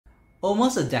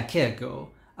Almost a decade ago,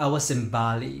 I was in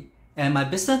Bali and my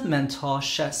business mentor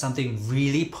shared something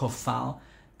really profound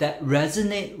that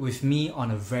resonated with me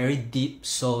on a very deep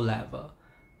soul level.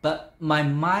 But my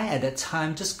mind at that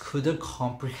time just couldn't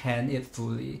comprehend it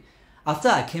fully. After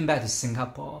I came back to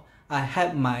Singapore, I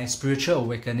had my spiritual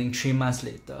awakening 3 months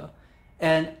later,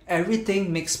 and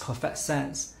everything makes perfect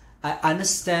sense. I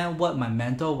understand what my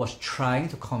mentor was trying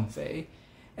to convey,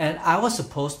 and I was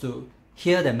supposed to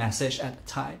hear the message at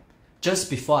the time, just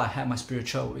before I had my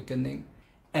spiritual awakening.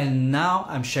 And now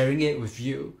I'm sharing it with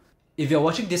you. If you're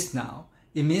watching this now,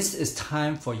 it means it's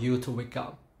time for you to wake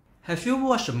up. Have you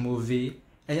watched a movie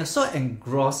and you're so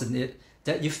engrossed in it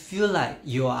that you feel like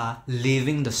you are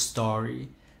living the story?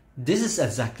 This is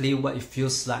exactly what it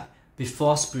feels like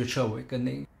before spiritual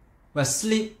awakening. We're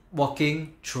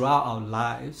sleepwalking throughout our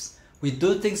lives. We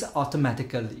do things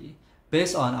automatically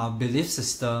based on our belief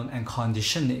system and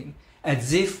conditioning,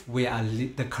 as if we are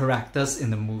the characters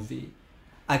in the movie.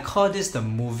 I call this the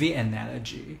movie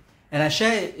analogy, and I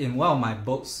share it in one of my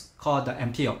books called The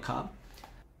Empty Your Cup.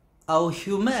 Our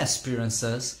human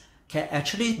experiences can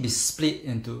actually be split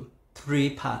into 3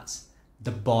 parts: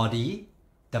 the body,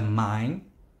 the mind,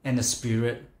 and the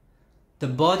spirit. The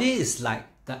body is like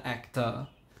the actor.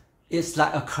 It's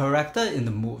like a character in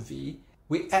the movie.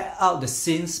 We act out the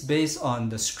scenes based on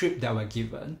the script that we're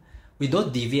given. We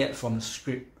don't deviate from the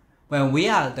script. When we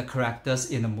are the characters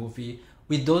in a movie,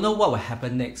 we don't know what will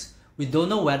happen next. We don't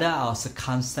know whether our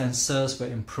circumstances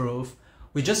will improve.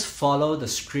 We just follow the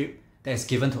script that is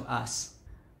given to us.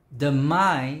 The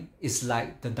mind is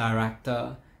like the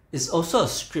director. It's also a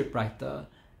script writer.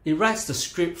 It writes the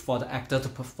script for the actor to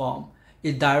perform.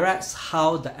 It directs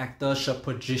how the actor should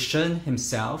position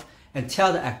himself and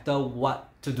tell the actor what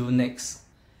to do next.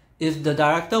 If the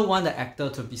director wants the actor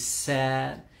to be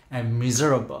sad and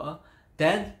miserable,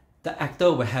 then the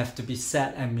actor will have to be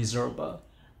sad and miserable.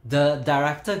 The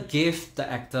director gave the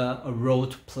actor a role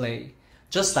to play,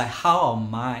 just like how our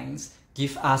minds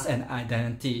give us an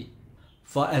identity.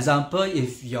 For example,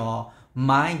 if your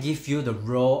mind gives you the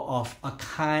role of a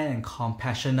kind and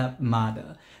compassionate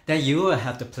mother, then you will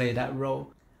have to play that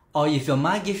role. Or if your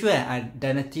mind gives you an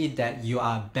identity that you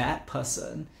are a bad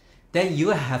person, then you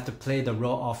will have to play the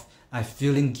role of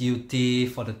feeling guilty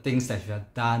for the things that you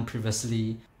have done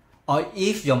previously. Or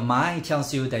if your mind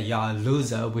tells you that you are a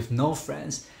loser with no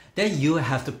friends, then you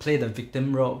have to play the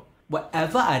victim role.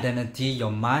 Whatever identity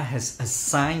your mind has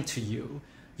assigned to you,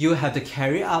 you have to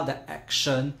carry out the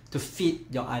action to fit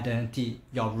your identity,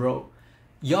 your role.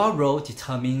 Your role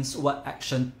determines what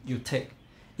action you take.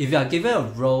 If you are given a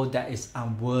role that is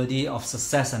unworthy of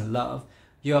success and love,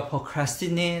 you will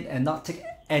procrastinate and not take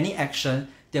any action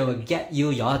that will get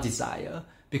you your desire,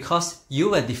 because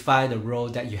you will defy the role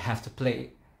that you have to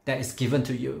play, that is given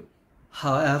to you.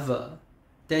 However,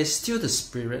 there is still the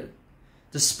spirit.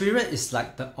 The spirit is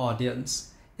like the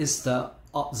audience. It's the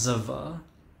observer,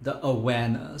 the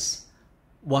awareness,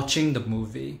 watching the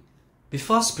movie.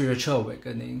 Before spiritual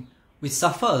awakening, we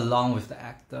suffer along with the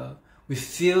actor. We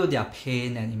feel their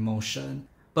pain and emotion,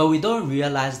 but we don't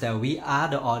realize that we are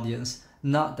the audience,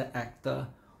 not the actor.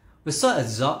 We're so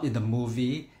absorbed in the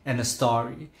movie and the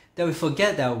story that we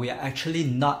forget that we are actually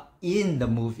not in the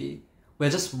movie. We're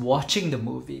just watching the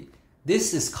movie.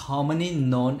 This is commonly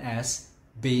known as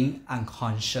being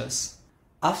unconscious.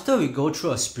 After we go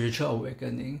through a spiritual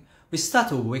awakening, we start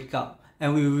to wake up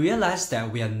and we realize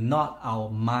that we are not our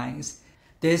minds.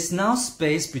 There is now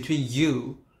space between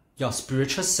you, your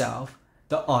spiritual self,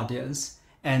 the audience,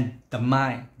 and the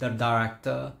mind, the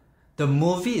director. The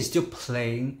movie is still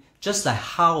playing, just like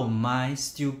how our mind is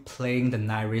still playing the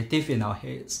narrative in our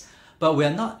heads, but we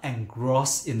are not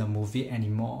engrossed in the movie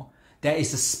anymore. There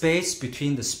is a space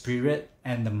between the spirit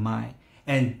and the mind,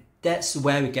 and that's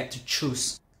where we get to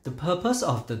choose. The purpose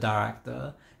of the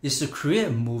director is to create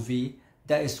a movie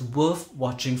that is worth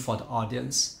watching for the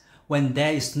audience. When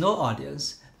there is no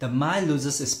audience, the mind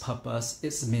loses its purpose,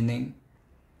 its meaning.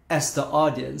 As the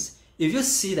audience, if you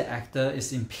see the actor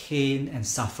is in pain and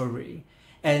suffering,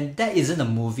 and that isn't a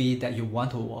movie that you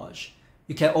want to watch,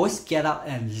 you can always get out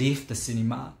and leave the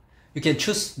cinema. You can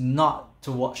choose not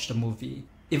to watch the movie.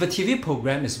 If a TV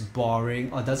program is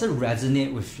boring or doesn't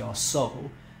resonate with your soul,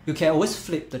 you can always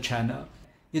flip the channel.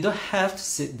 You don't have to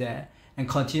sit there and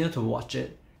continue to watch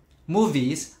it.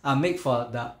 Movies are made for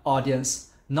the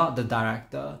audience, not the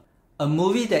director. A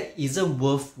movie that isn't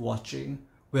worth watching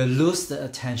will lose the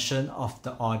attention of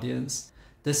the audience.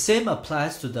 The same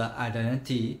applies to the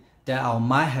identity that our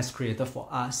mind has created for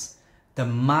us. The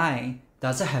mind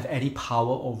doesn't have any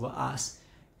power over us.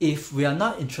 If we are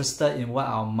not interested in what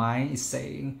our mind is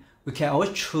saying, we can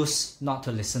always choose not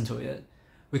to listen to it.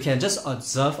 We can just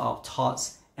observe our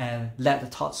thoughts and let the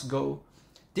thoughts go.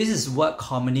 This is what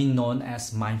commonly known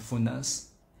as mindfulness.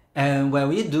 And when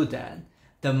we do that,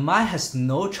 the mind has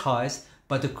no choice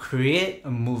but to create a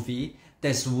movie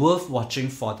that's worth watching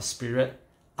for the spirit.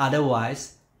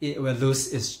 Otherwise, it will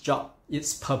lose its job,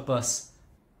 its purpose.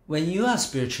 When you are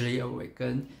spiritually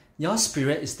awakened, your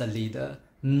spirit is the leader,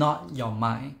 not your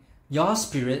mind. Your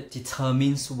spirit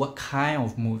determines what kind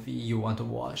of movie you want to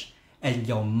watch, and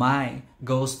your mind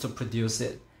goes to produce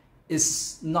it.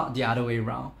 It's not the other way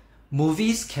around.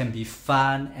 Movies can be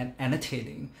fun and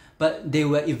entertaining, but they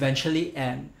will eventually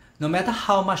end. No matter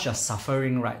how much you're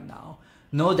suffering right now,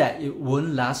 know that it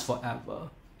won't last forever.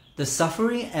 The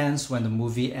suffering ends when the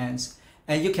movie ends,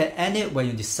 and you can end it when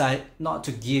you decide not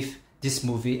to give this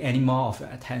movie any more of your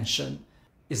attention.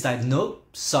 It's like, nope,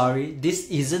 sorry, this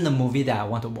isn't the movie that I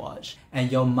want to watch, and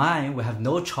your mind will have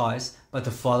no choice but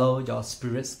to follow your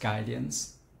spirit's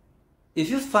guidance. If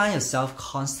you find yourself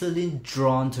constantly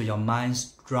drawn to your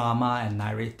mind's drama and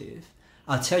narrative,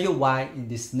 I'll tell you why in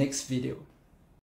this next video.